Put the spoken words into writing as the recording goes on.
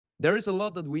There is a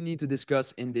lot that we need to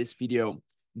discuss in this video.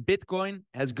 Bitcoin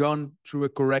has gone through a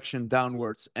correction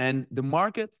downwards and the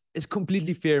market is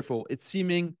completely fearful. It's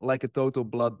seeming like a total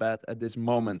bloodbath at this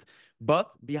moment.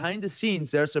 But behind the scenes,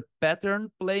 there's a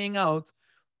pattern playing out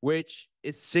which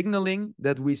is signaling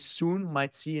that we soon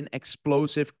might see an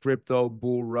explosive crypto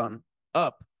bull run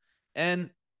up.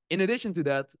 And in addition to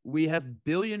that, we have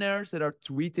billionaires that are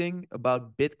tweeting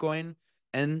about Bitcoin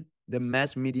and the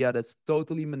mass media that's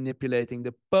totally manipulating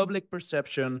the public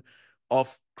perception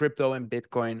of crypto and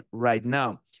Bitcoin right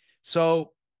now.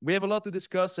 So we have a lot to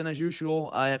discuss. And as usual,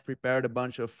 I have prepared a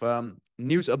bunch of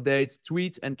news updates,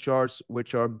 tweets, and charts,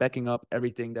 which are backing up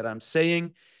everything that I'm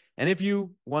saying. And if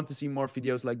you want to see more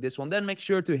videos like this one, then make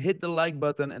sure to hit the like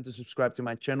button and to subscribe to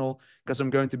my channel, because I'm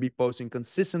going to be posting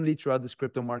consistently throughout this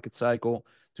crypto market cycle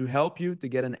to help you to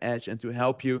get an edge and to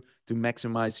help you to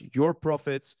maximize your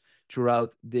profits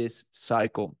throughout this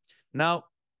cycle. Now,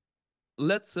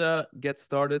 let's get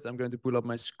started. I'm going to pull up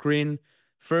my screen.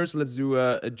 First, let's do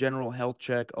a general health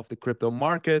check of the crypto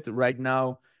market. Right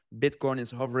now, Bitcoin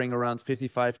is hovering around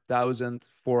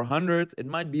 55,400. It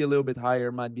might be a little bit higher,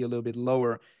 might be a little bit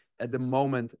lower at the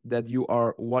moment that you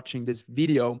are watching this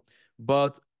video.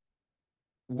 But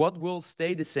what will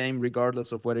stay the same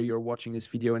regardless of whether you're watching this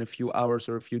video in a few hours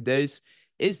or a few days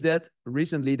is that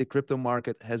recently the crypto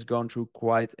market has gone through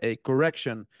quite a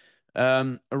correction.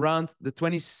 Around the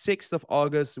 26th of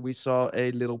August, we saw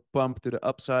a little pump to the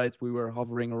upside. We were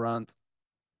hovering around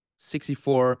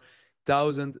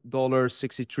 $64,000,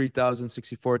 63,000,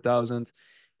 64,000.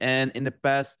 And in the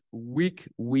past week,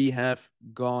 we have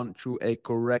gone through a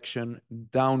correction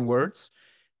downwards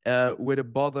with a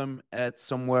bottom at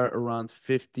somewhere around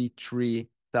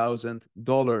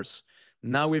 $53,000.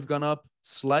 Now we've gone up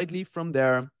slightly from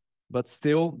there, but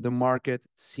still the market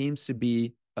seems to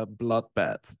be a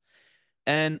bloodbath.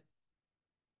 And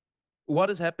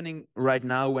what is happening right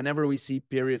now, whenever we see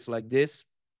periods like this,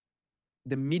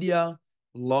 the media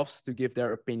loves to give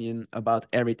their opinion about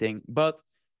everything. But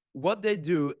what they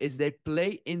do is they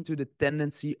play into the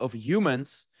tendency of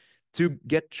humans to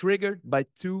get triggered by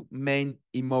two main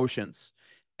emotions.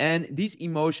 And these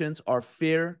emotions are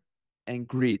fear and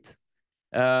greed.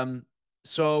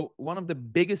 So one of the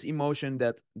biggest emotions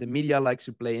that the media likes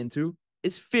to play into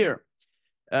is fear.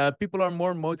 People are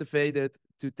more motivated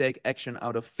to take action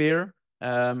out of fear.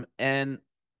 And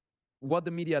what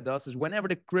the media does is whenever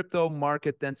the crypto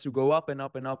market tends to go up and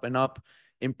up and up and up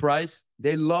in price,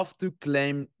 they love to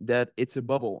claim that it's a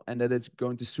bubble and that it's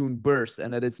going to soon burst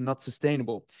and that it's not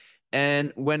sustainable.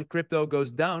 And when crypto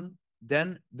goes down,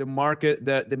 then the market,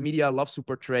 the media loves to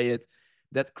portray it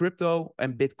that crypto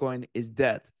and Bitcoin is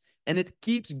dead. And it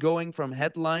keeps going from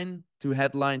headline to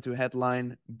headline to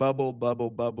headline, bubble, bubble,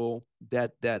 bubble,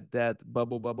 dead,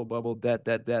 bubble, bubble, bubble, dead.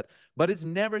 But it's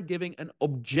never giving an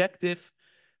objective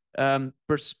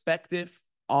perspective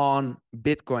on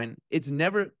Bitcoin. It's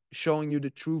never showing you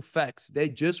the true facts. They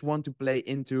just want to play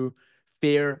into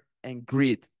fear and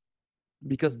greed,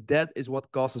 because that is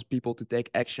what causes people to take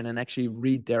action and actually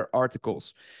read their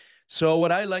articles. So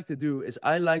what I like to do is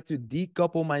I like to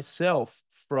decouple myself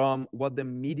from what the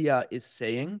media is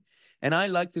saying, and I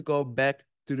like to go back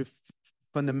to the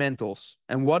fundamentals.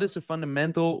 And what is a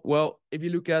fundamental? Well, if you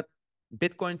look at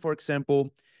Bitcoin, for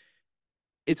example,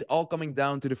 it's all coming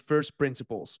down to the first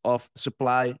principles of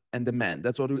supply and demand.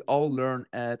 That's what we all learn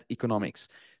at economics.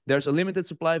 There's a limited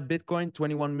supply of Bitcoin,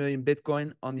 21 million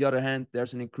Bitcoin. On the other hand,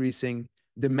 there's an increasing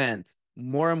demand.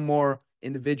 More and more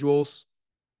individuals,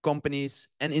 companies,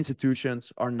 and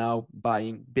institutions are now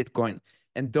buying Bitcoin.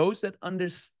 And those that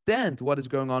understand what is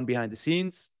going on behind the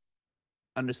scenes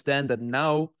understand that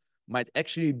now might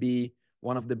actually be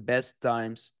one of the best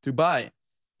times to buy.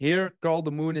 Here,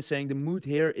 𝗗𝗶𝘀𝗰𝗹 is saying the mood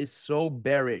here is so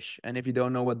bearish. And if you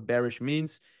don't know what bearish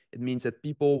means, it means that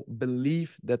people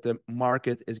believe that the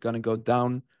market is going to go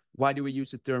down. Why do we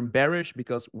use the term bearish?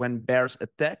 Because when bears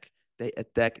attack, they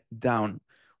attack down.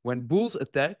 When bulls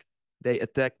attack, they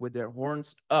attack with their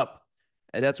horns up.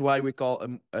 And that's why we call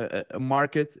a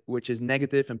market which is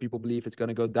negative and people believe it's going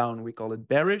to go down, we call it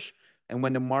bearish. And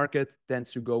when the market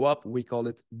tends to go up, we call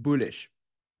it bullish.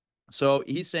 So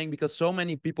he's saying because so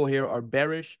many people here are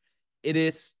bearish, it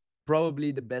is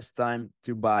probably the best time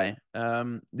to buy.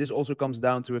 This also comes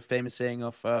down to a famous saying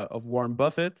of Warren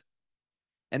Buffett.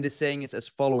 And this saying is as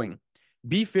following: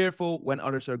 be fearful when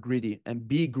others are greedy, and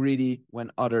be greedy when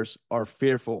others are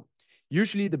fearful.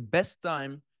 Usually the best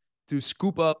time to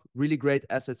scoop up really great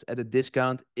assets at a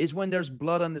discount is when there's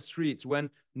blood on the streets, when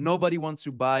nobody wants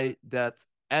to buy that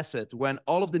asset, when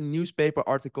all of the newspaper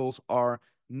articles are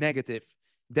negative.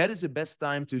 that is the best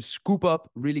time to scoop up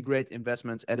really great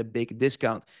investments at a big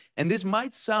discount. And this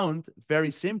might sound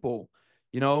very simple,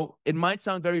 it might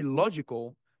sound very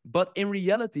logical, but in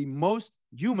reality, most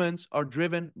humans are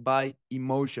driven by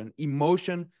emotion.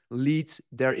 Emotion leads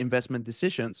their investment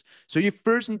decisions. So you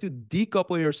first need to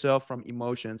decouple yourself from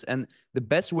emotions. And the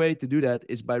best way to do that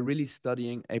is by really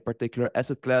studying a particular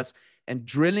asset class and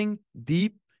drilling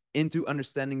deep into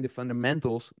understanding the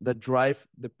fundamentals that drive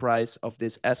the price of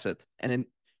this asset. And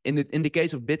in the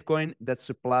case of Bitcoin, that's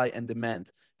supply and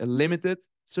demand. A limited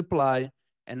supply,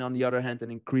 and on the other hand,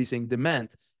 an increasing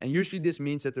demand. And usually this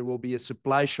means that there will be a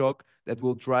supply shock that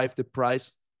will drive the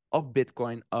price of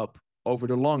Bitcoin up over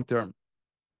the long term.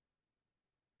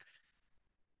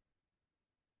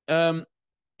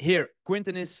 Here,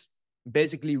 Quinton is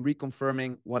basically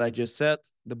reconfirming what I just said.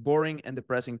 The boring and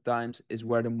depressing times is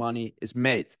where the money is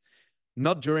made.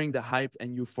 Not during the hyped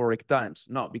and euphoric times.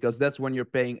 No, because that's when you're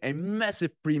paying a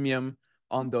massive premium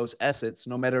on those assets,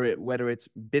 no matter whether it's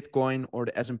Bitcoin or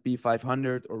the S&P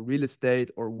 500 or real estate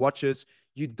or watches.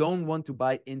 You don't want to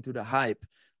buy into the hype.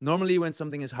 Normally, when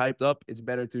something is hyped up, it's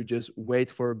better to just wait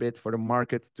for a bit for the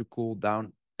market to cool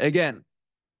down again.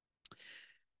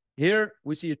 Here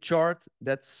we see a chart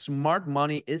that smart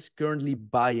money is currently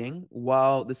buying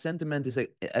while the sentiment is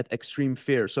at extreme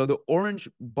fear. So the orange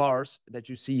bars that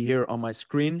you see here on my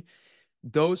screen,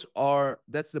 that's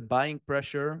the buying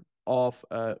pressure of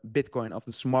Bitcoin, of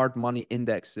the smart money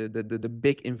index, the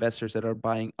big investors that are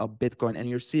buying up Bitcoin. And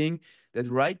you're seeing that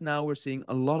right now we're seeing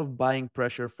a lot of buying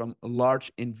pressure from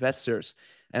large investors.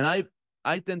 And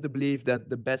I tend to believe that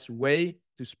the best way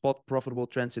to spot profitable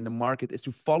trends in the market is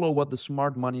to follow what the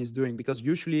smart money is doing, because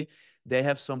usually they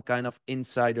have some kind of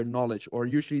insider knowledge, or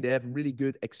usually they have really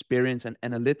good experience and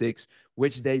analytics,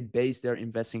 which they base their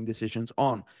investing decisions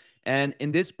on. And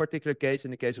in this particular case,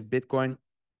 in the case of Bitcoin,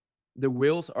 the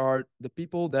whales are the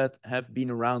people that have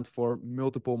been around for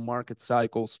multiple market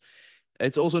cycles.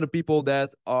 It's also the people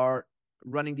that are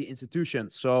running the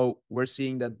institutions. So we're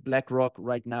seeing that BlackRock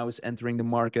right now is entering the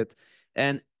market.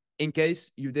 And in case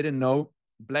you didn't know,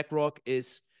 BlackRock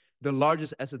is the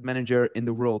largest asset manager in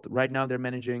the world. Right now, they're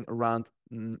managing around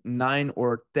 $9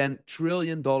 or $10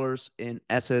 trillion in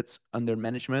assets under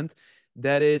management.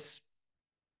 That is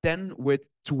 10 with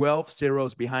 12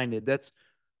 zeros behind it. That's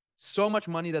so much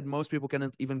money that most people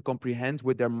cannot even comprehend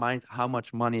with their mind how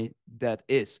much money that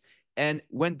is. And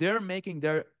when they're making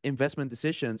their investment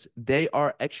decisions, they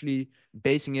are actually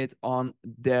basing it on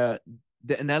the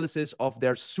analysis of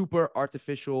their super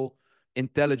artificial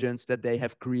intelligence that they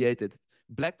have created.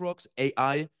 BlackRock's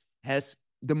AI has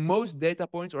the most data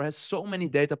points, or has so many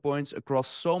data points across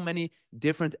so many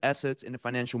different assets in the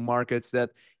financial markets,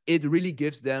 that it really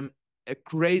gives them a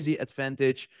crazy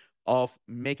advantage of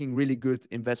making really good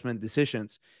investment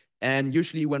decisions. And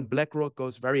usually when BlackRock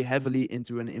goes very heavily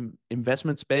into an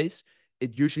investment space,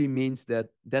 it usually means that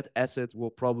that asset will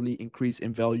probably increase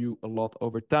in value a lot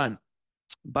over time.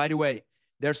 By the way,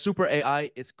 their super AI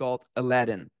is called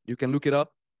Aladdin. You can look it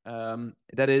up.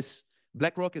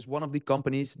 BlackRock is one of the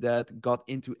companies that got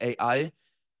into AI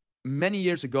many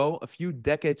years ago. A few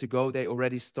decades ago, they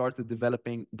already started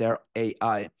developing their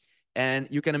AI. And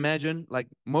you can imagine, like,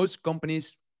 most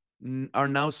companies are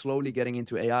now slowly getting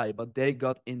into AI, but they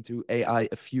got into AI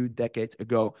a few decades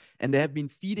ago. And they have been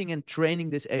feeding and training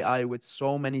this AI with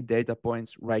so many data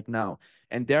points right now.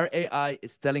 And their AI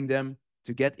is telling them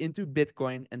to get into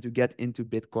Bitcoin and to get into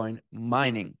Bitcoin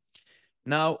mining.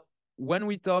 Now, when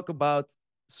we talk about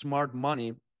smart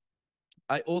money,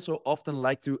 I also often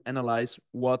like to analyze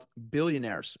what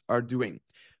billionaires are doing.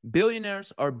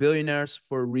 Billionaires are billionaires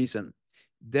for a reason.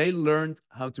 They learned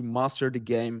how to master the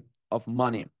game of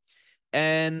money.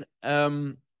 And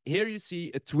here you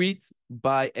see a tweet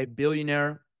by a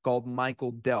billionaire called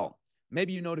Michael Dell.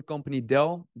 Maybe you know the company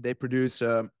Dell. They produce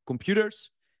computers.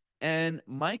 And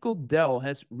Michael Dell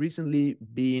has recently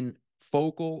been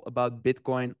vocal about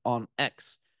Bitcoin on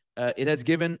X. It has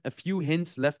given a few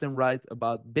hints left and right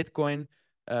about Bitcoin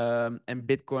and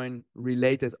Bitcoin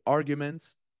related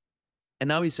arguments. And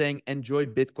now he's saying, enjoy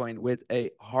Bitcoin, with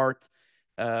a heart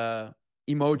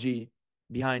emoji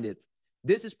behind it.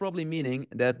 This is probably meaning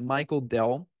that Michael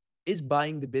Dell is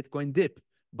buying the Bitcoin dip,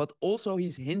 but also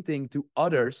he's hinting to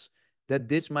others that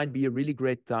this might be a really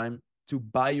great time to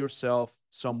buy yourself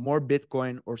some more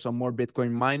Bitcoin or some more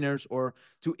Bitcoin miners, or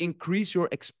to increase your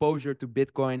exposure to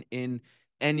Bitcoin in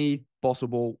any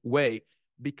possible way.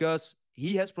 Because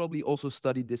he has probably also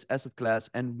studied this asset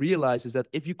class and realizes that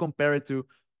if you compare it to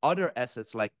other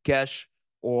assets like cash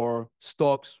or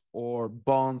stocks or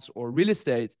bonds or real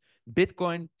estate,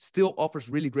 Bitcoin still offers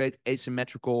really great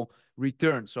asymmetrical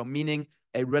returns. So meaning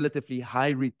a relatively high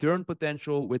return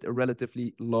potential with a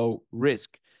relatively low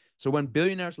risk. So when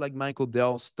billionaires like Michael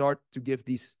Dell start to give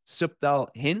these subtle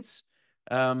hints,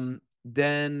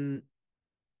 then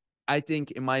I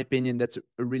think, in my opinion, that's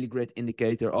a really great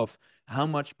indicator of how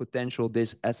much potential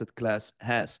this asset class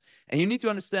has. And you need to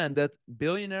understand that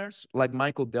billionaires like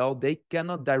Michael Dell, they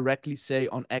cannot directly say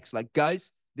on X, like,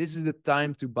 guys, this is the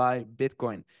time to buy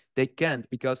Bitcoin. They can't,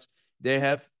 because they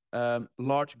have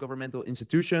large governmental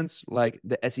institutions like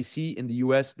the SEC in the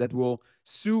US that will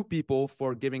sue people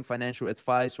for giving financial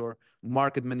advice or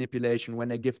market manipulation when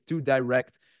they give too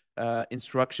direct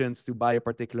instructions to buy a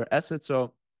particular asset.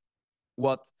 So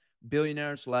what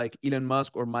billionaires like Elon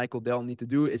Musk or Michael Dell need to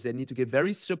do is they need to give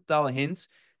very subtle hints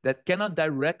that cannot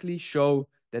directly show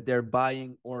that they're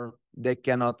buying, or they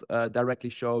cannot directly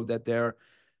show that they're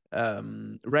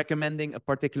recommending a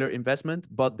particular investment,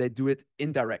 but they do it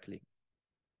indirectly.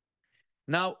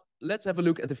 Now, let's have a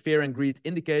look at the fear and greed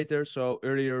indicator. So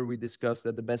earlier we discussed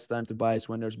that the best time to buy is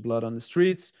when there's blood on the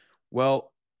streets.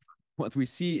 Well, what we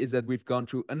see is that we've gone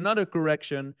through another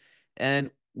correction,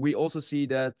 and we also see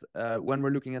that when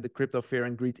we're looking at the crypto fear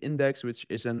and greed index, which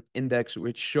is an index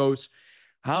which shows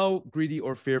how greedy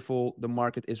or fearful the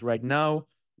market is right now,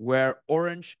 where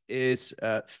orange is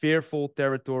fearful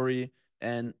territory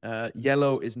and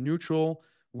yellow is neutral.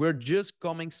 We're just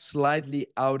coming slightly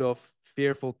out of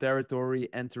fearful territory,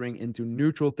 entering into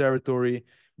neutral territory.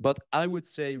 But I would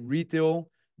say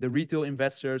the retail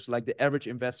investors, like the average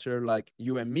investor like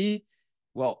you and me,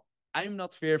 well, I'm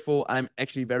not fearful. I'm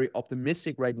actually very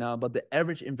optimistic right now, but the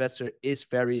average investor is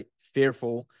very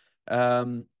fearful.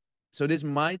 So this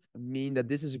might mean that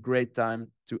this is a great time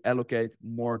to allocate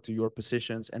more to your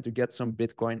positions and to get some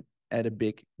Bitcoin at a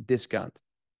big discount.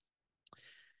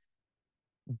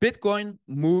 Bitcoin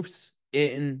moves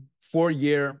in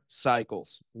 4-year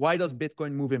cycles. Why does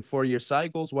Bitcoin move in 4-year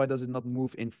cycles? Why does it not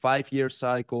move in 5-year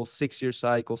cycles, 6-year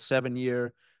cycles,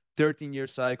 7-year, 13-year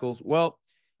cycles? Well,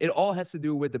 it all has to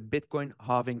do with the Bitcoin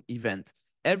halving event.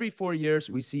 Every 4 years,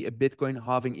 we see a Bitcoin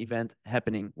halving event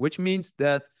happening, which means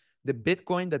that the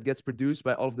Bitcoin that gets produced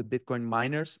by all of the Bitcoin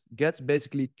miners gets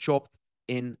basically chopped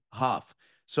in half.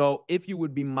 So if you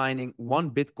would be mining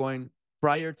 1 Bitcoin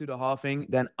prior to the halving,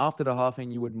 then after the halving,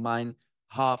 you would mine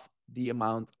half the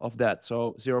amount of that,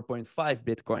 so 0.5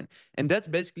 Bitcoin. And that's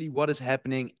basically what is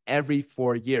happening every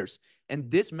 4 years.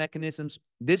 And this mechanism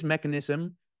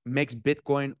makes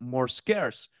Bitcoin more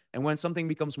scarce. And when something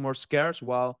becomes more scarce,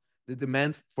 while the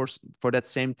demand for that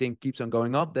same thing keeps on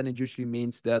going up, then it usually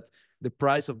means that the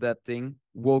price of that thing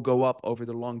will go up over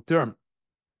the long term.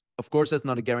 Of course, that's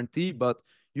not a guarantee, but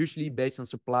usually based on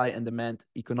supply and demand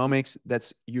economics,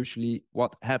 that's usually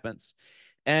what happens.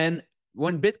 And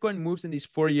when Bitcoin moves in these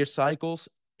 4-year cycles,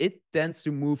 it tends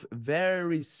to move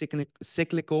very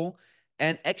cyclical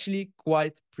and actually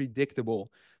quite predictable.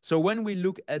 So when we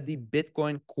look at the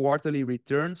Bitcoin quarterly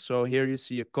returns, so here you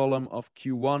see a column of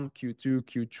Q1, Q2,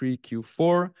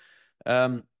 Q3,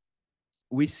 Q4,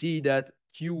 we see that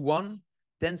Q1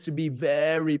 tends to be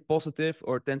very positive,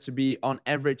 or tends to be on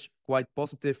average quite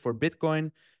positive for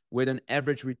Bitcoin, with an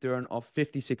average return of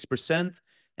 56%.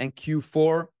 And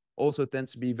Q4 also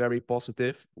tends to be very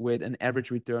positive with an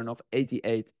average return of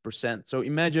 88%. So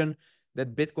imagine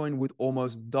that Bitcoin would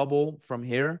almost double from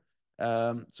here.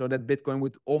 So that Bitcoin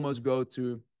would almost go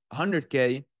to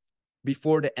 100K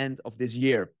before the end of this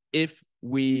year, if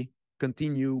we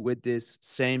continue with this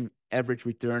same average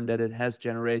return that it has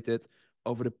generated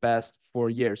over the past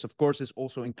 4 years. Of course, this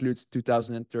also includes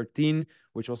 2013,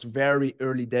 which was very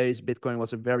early days. Bitcoin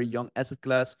was a very young asset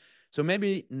class. So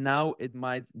maybe now it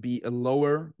might be a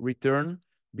lower return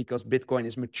because Bitcoin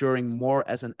is maturing more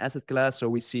as an asset class. So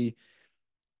we see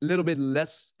a little bit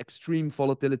less extreme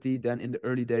volatility than in the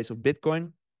early days of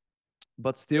Bitcoin.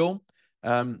 But still,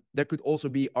 there could also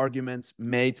be arguments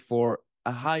made for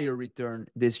a higher return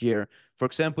this year. For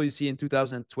example, you see in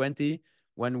 2020,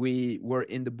 when we were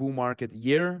in the bull market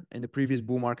year, in the previous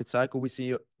bull market cycle, we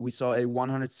saw a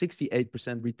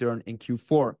 168% return in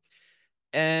Q4.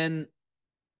 And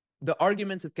the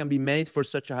arguments that can be made for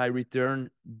such a high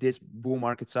return this bull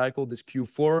market cycle, this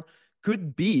Q4,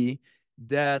 could be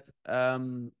that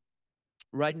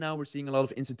right now we're seeing a lot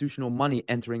of institutional money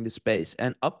entering the space.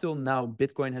 And up till now,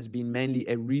 Bitcoin has been mainly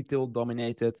a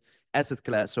retail-dominated asset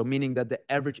class. So meaning that the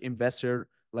average investor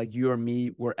like you or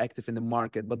me were active in the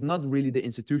market, but not really the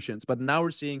institutions. But now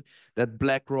we're seeing that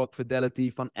BlackRock, Fidelity,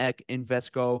 Van Eck,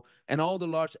 Invesco, and all the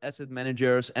large asset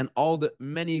managers and all the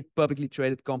many publicly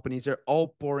traded companies are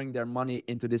all pouring their money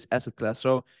into this asset class.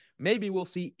 So maybe we'll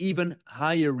see even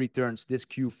higher returns this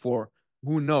Q4.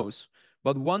 Who knows?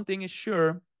 But one thing is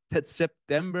sure, that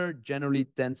September generally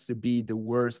tends to be the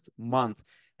worst month.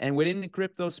 And within the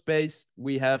crypto space,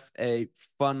 we have a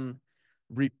fun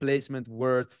replacement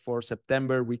word for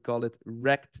September. We call it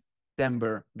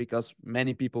wrecked-tember, because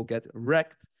many people get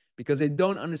wrecked because they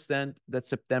don't understand that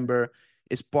September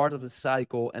is part of the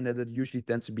cycle and that it usually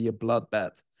tends to be a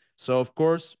bloodbath. So, of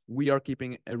course, we are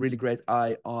keeping a really great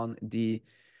eye on the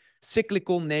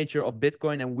cyclical nature of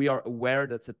Bitcoin, and we are aware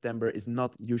that September is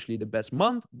not usually the best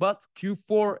month, but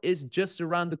Q4 is just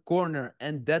around the corner,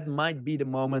 and that might be the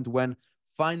moment when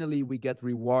finally we get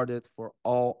rewarded for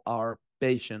all our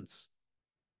patience.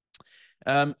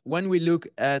 When we look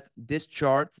at this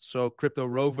chart, so Crypto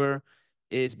Rover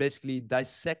is basically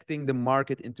dissecting the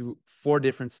market into 4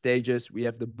 different stages. We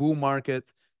have the bull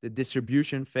market, the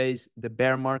distribution phase, the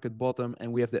bear market bottom,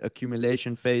 and we have the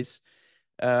accumulation phase.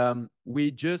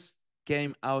 We just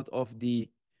came out of the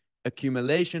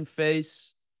accumulation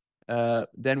phase.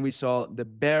 Then we saw the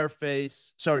bear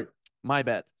phase. Sorry, my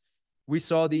bad. We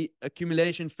saw the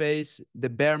accumulation phase, the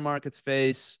bear market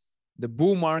phase, the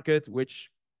bull market, which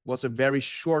was a very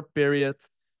short period.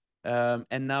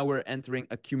 And now we're entering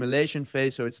accumulation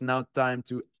phase. So it's now time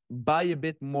to buy a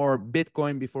bit more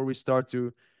Bitcoin before we start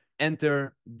to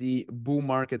enter the bull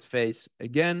market phase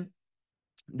again.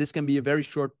 This can be a very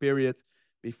short period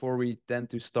before we tend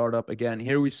to start up again.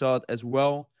 Here we saw it as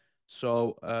well.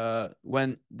 So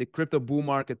when the crypto bull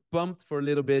market pumped for a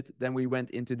little bit, then we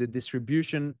went into the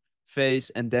distribution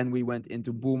phase, and then we went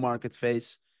into bull market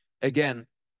phase again.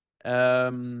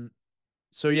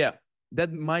 So yeah,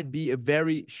 that might be a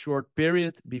very short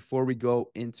period before we go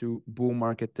into bull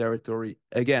market territory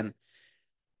again.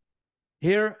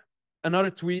 Here,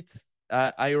 another tweet.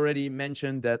 I already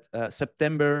mentioned that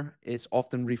September is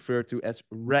often referred to as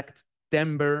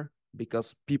wrecked-tember,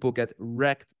 because people get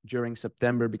wrecked during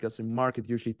September because the market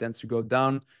usually tends to go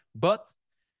down. But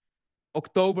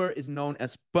October is known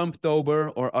as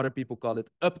pumptober, or other people call it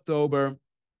uptober.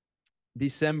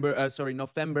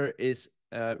 November is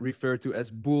referred to as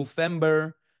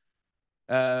bullfember.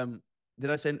 Did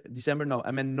I say December? No,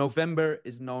 I meant November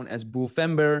is known as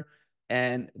bullfember,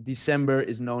 and December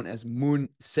is known as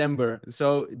mooncember.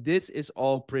 So this is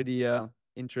all pretty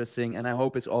interesting, and I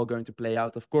hope it's all going to play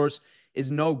out. Of course,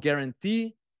 it's no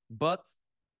guarantee, but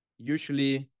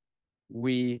usually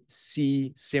we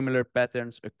see similar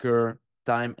patterns occur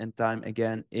time and time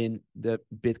again in the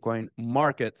Bitcoin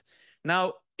market.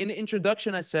 Now, in the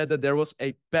introduction, I said that there was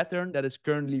a pattern that is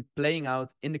currently playing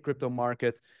out in the crypto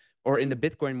market, or in the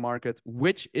Bitcoin market,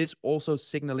 which is also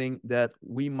signaling that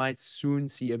we might soon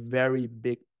see a very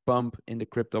big pump in the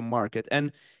crypto market.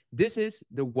 And this is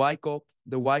the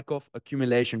Wyckoff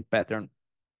accumulation pattern.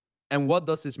 And what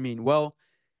does this mean? Well,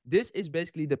 this is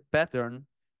basically the pattern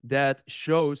that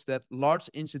shows that large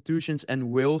institutions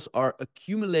and whales are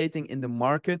accumulating in the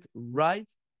market right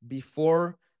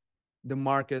before the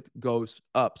market goes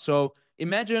up. So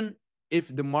imagine if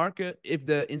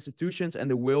the institutions and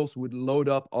the whales would load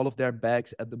up all of their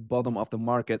bags at the bottom of the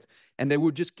market, and they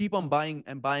would just keep on buying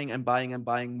and buying and buying and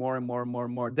buying more and more and more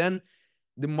and more, then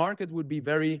the market would be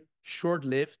very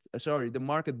short-lived. The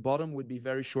market bottom would be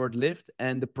very short-lived,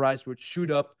 and the price would shoot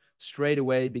up straight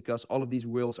away because all of these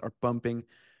whales are pumping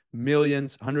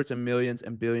millions, hundreds of millions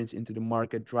and billions into the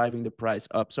market, driving the price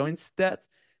up. So instead,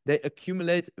 they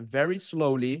accumulate very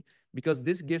slowly, because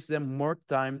this gives them more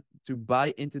time to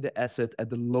buy into the asset at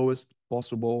the lowest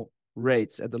possible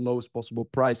rates, at the lowest possible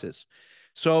prices.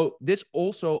 So this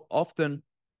also often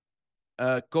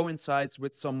coincides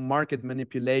with some market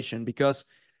manipulation, because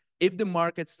if the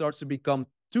market starts to become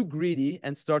too greedy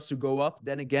and starts to go up,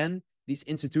 then again, these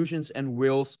institutions and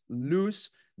whales lose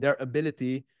their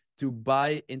ability to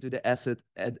buy into the asset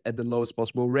at the lowest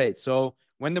possible rate. So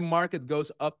when the market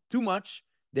goes up too much,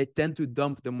 they tend to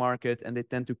dump the market, and they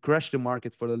tend to crash the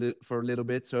market for a little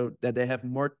bit, so that they have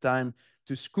more time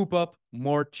to scoop up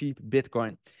more cheap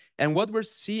Bitcoin. And what we're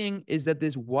seeing is that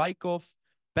this Wyckoff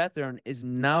pattern is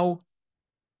now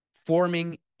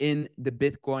forming in the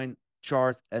Bitcoin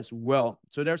chart as well.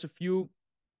 So there's a few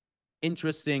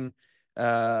interesting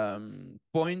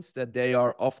points that they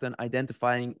are often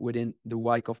identifying within the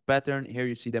Wyckoff pattern. Here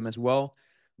you see them as well.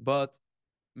 But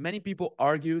many people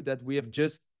argue that we have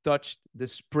just touched the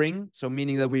spring, so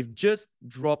meaning that we've just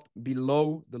dropped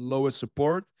below the lowest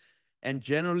support. And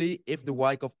generally, if the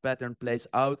Wyckoff pattern plays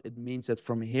out, it means that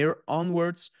from here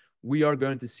onwards, we are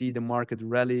going to see the market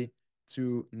rally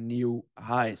to new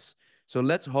highs. So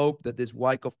let's hope that this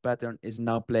Wyckoff pattern is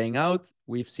now playing out.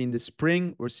 We've seen the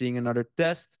spring, we're seeing another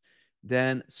test.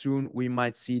 Then soon we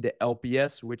might see the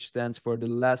LPS, which stands for the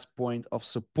last point of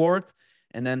support.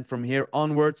 And then from here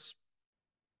onwards,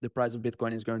 the price of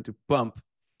Bitcoin is going to pump.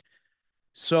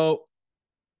 So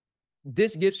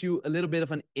this gives you a little bit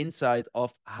of an insight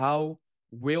of how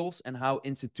whales and how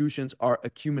institutions are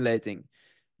accumulating.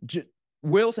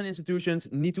 Whales and institutions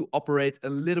need to operate a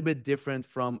little bit different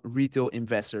from retail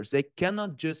investors. They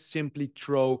cannot just simply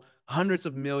throw hundreds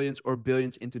of millions or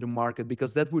billions into the market,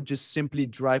 because that would just simply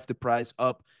drive the price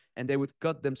up, and they would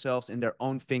cut themselves in their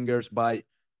own fingers by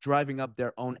driving up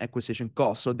their own acquisition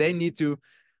costs. So they need to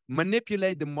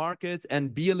manipulate the market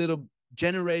and be a little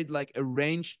generate like a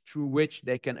range through which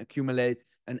they can accumulate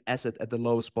an asset at the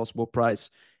lowest possible price.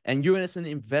 And you as an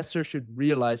investor should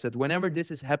realize that whenever this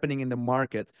is happening in the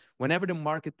market, whenever the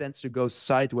market tends to go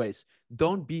sideways,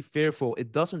 don't be fearful.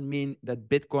 It doesn't mean that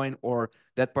Bitcoin or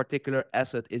that particular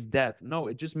asset is dead. No,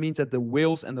 it just means that the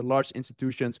whales and the large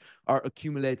institutions are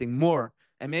accumulating more.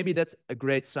 And maybe that's a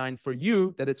great sign for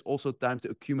you that it's also time to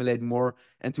accumulate more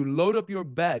and to load up your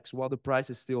bags while the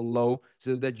price is still low,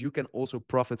 so that you can also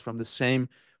profit from the same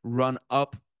run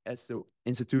up as the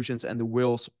institutions and the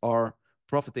whales are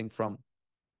profiting from.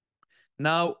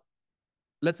 Now,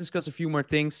 let's discuss a few more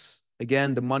things.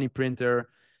 Again, the money printer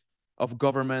of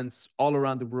governments all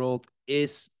around the world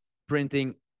is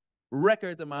printing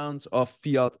record amounts of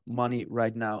fiat money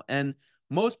right now. And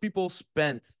most people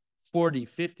spend 40,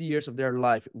 50 years of their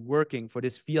life working for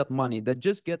this fiat money that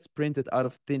just gets printed out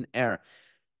of thin air.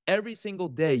 Every single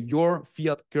day, your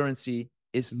fiat currency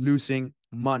is losing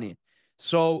money.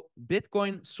 So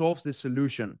Bitcoin solves the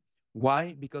solution.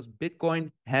 Why? Because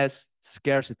Bitcoin has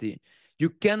scarcity. You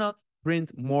cannot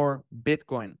print more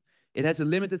Bitcoin. It has a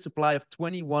limited supply of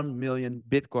 21 million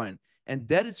Bitcoin. And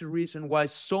that is the reason why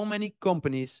so many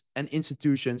companies and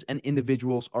institutions and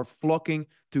individuals are flocking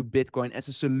to Bitcoin as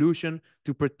a solution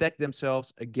to protect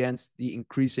themselves against the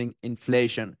increasing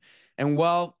inflation. And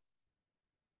while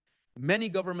many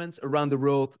governments around the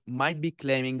world might be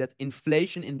claiming that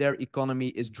inflation in their economy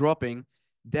is dropping,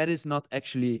 that is not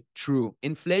actually true.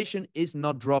 Inflation is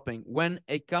not dropping. When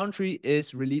a country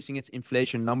is releasing its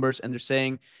inflation numbers and they're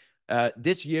saying,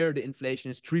 this year the inflation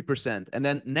is 3%, and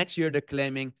then next year they're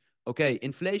claiming, okay,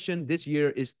 inflation this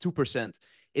year is 2%.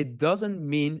 It doesn't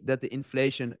mean that the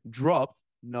inflation dropped.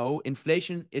 No,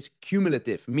 inflation is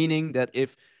cumulative, meaning that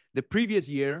if the previous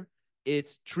year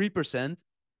it's 3%,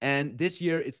 and this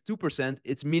year it's 2%,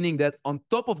 it's meaning that on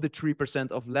top of the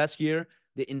 3% of last year,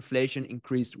 the inflation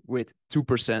increased with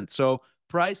 2%. So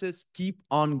prices keep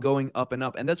on going up and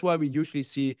up. And that's why we usually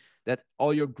see that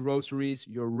all your groceries,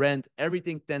 your rent,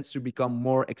 everything tends to become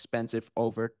more expensive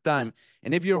over time.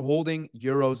 And if you're holding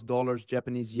euros, dollars,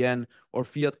 Japanese yen, or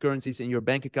fiat currencies in your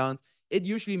bank account, it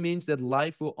usually means that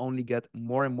life will only get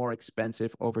more and more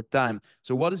expensive over time.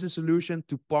 So what is the solution?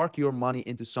 To park your money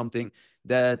into something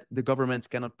that the government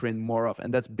cannot print more of,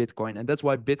 and that's Bitcoin. And that's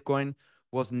why Bitcoin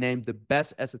was named the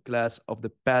best asset class of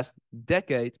the past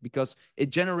decade, because it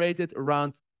generated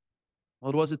around,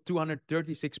 what was it,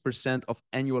 236% of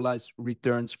annualized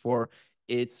returns for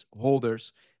its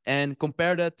holders. And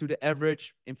compare that to the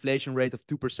average inflation rate of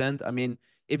 2%. I mean,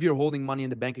 if you're holding money in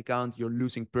the bank account, you're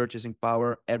losing purchasing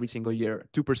power every single year,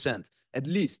 2%, at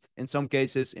least. In some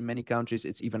cases, in many countries,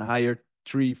 it's even higher,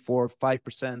 3, 4,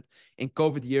 5%. In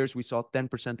COVID years, we saw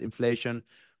 10% inflation.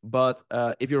 But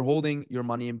if you're holding your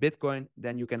money in Bitcoin,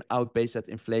 then you can outpace that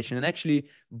inflation and actually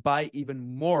buy even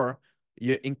more.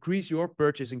 You increase your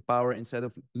purchasing power instead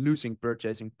of losing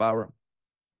purchasing power.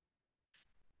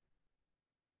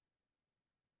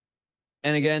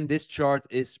 And again, this chart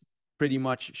is pretty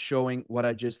much showing what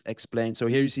I just explained. So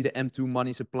here you see the M2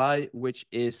 money supply, which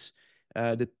is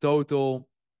the total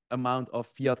amount of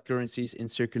fiat currencies in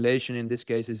circulation. In this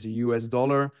case, is the US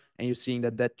dollar. And you're seeing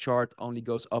that that chart only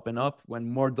goes up and up. When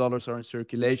more dollars are in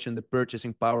circulation, the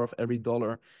purchasing power of every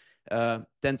dollar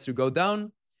tends to go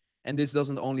down. And this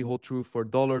doesn't only hold true for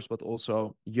dollars, but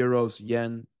also euros,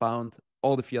 yen, pound,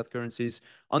 all the fiat currencies.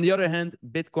 On the other hand,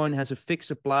 Bitcoin has a fixed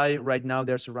supply. Right now,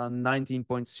 there's around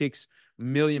 19.6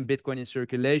 million Bitcoin in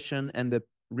circulation, and the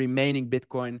remaining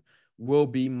Bitcoin will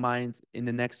be mined in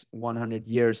the next 100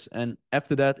 years. And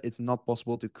after that, it's not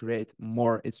possible to create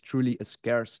more. It's truly a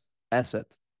scarce asset.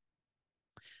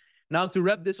 Now, to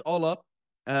wrap this all up,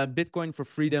 Bitcoin for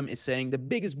Freedom is saying the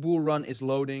biggest bull run is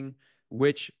loading,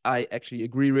 which I actually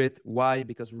agree with. Why?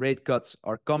 Because rate cuts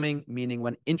are coming, meaning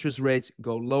when interest rates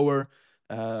go lower,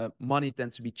 money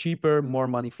tends to be cheaper, more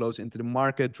money flows into the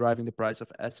market, driving the price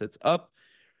of assets up.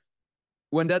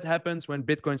 When that happens, when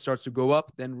Bitcoin starts to go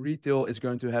up, then retail is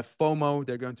going to have FOMO.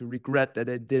 They're going to regret that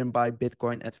they didn't buy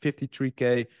Bitcoin at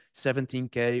 53K,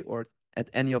 17K, or at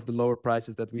any of the lower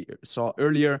prices that we saw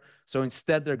earlier. So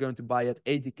instead, they're going to buy at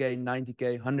 80K,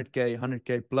 90K, 100K,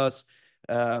 100K plus,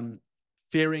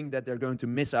 fearing that they're going to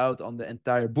miss out on the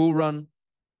entire bull run.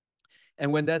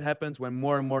 And when that happens, when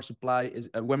more and more supply is,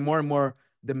 when more and more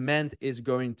demand is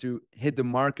going to hit the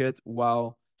market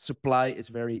while supply is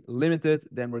very limited,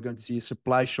 then we're going to see a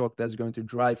supply shock that's going to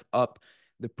drive up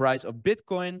the price of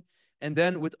Bitcoin. And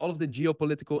then with all of the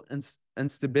geopolitical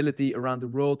instability around the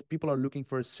world, people are looking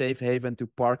for a safe haven to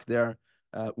park their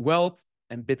wealth.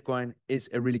 And Bitcoin is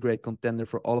a really great contender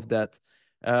for all of that.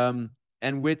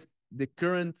 And with the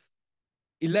current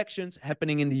elections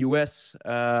happening in the US,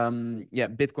 yeah,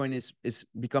 Bitcoin is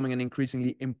becoming an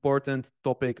increasingly important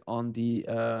topic on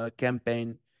the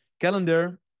campaign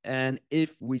calendar. And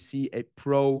if we see a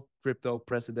pro-crypto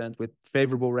president with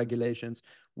favorable regulations,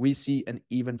 we see an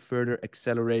even further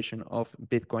acceleration of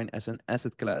Bitcoin as an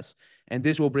asset class. And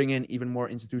this will bring in even more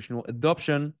institutional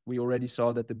adoption. We already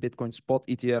saw that the Bitcoin spot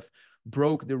ETF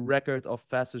broke the record of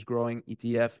fastest growing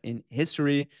ETF in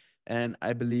history. And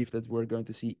I believe that we're going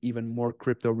to see even more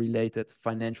crypto-related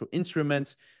financial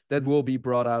instruments that will be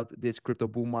brought out this crypto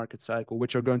bull market cycle,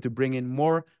 which are going to bring in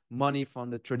more money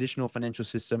from the traditional financial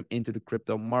system into the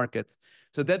crypto market.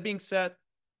 So that being said,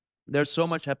 there's so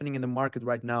much happening in the market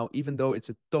right now, even though it's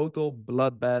a total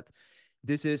bloodbath.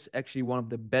 This is actually one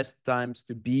of the best times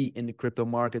to be in the crypto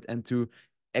market and to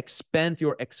expand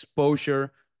your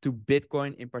exposure to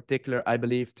Bitcoin in particular. I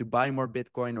believe to buy more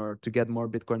Bitcoin or to get more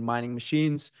Bitcoin mining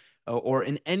machines, or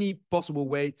in any possible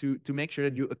way to make sure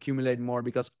that you accumulate more,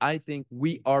 because I think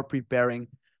we are preparing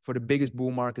for the biggest bull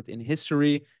market in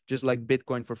history, just like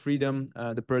Bitcoin for freedom,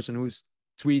 the person whose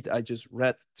tweet I just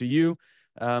read to you.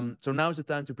 So now is the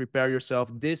time to prepare yourself.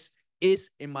 This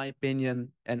is, in my opinion,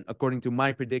 and according to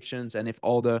my predictions, and if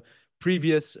all the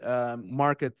previous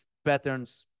market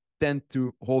patterns tend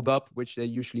to hold up, which they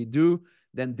usually do,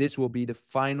 then this will be the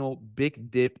final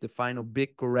big dip, the final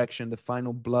big correction, the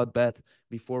final bloodbath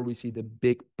before we see the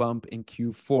big pump in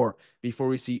Q4, before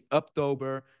we see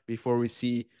October, before we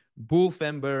see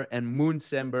Bullfember and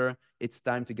Moonsember. It's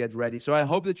time to get ready. So I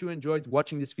hope that you enjoyed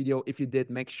watching this video. If you did,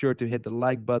 make sure to hit the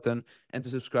like button and to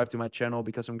subscribe to my channel,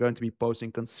 because I'm going to be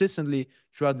posting consistently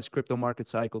throughout this crypto market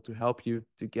cycle to help you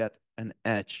to get an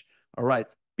edge. All right,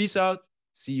 peace out.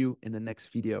 See you in the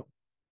next video.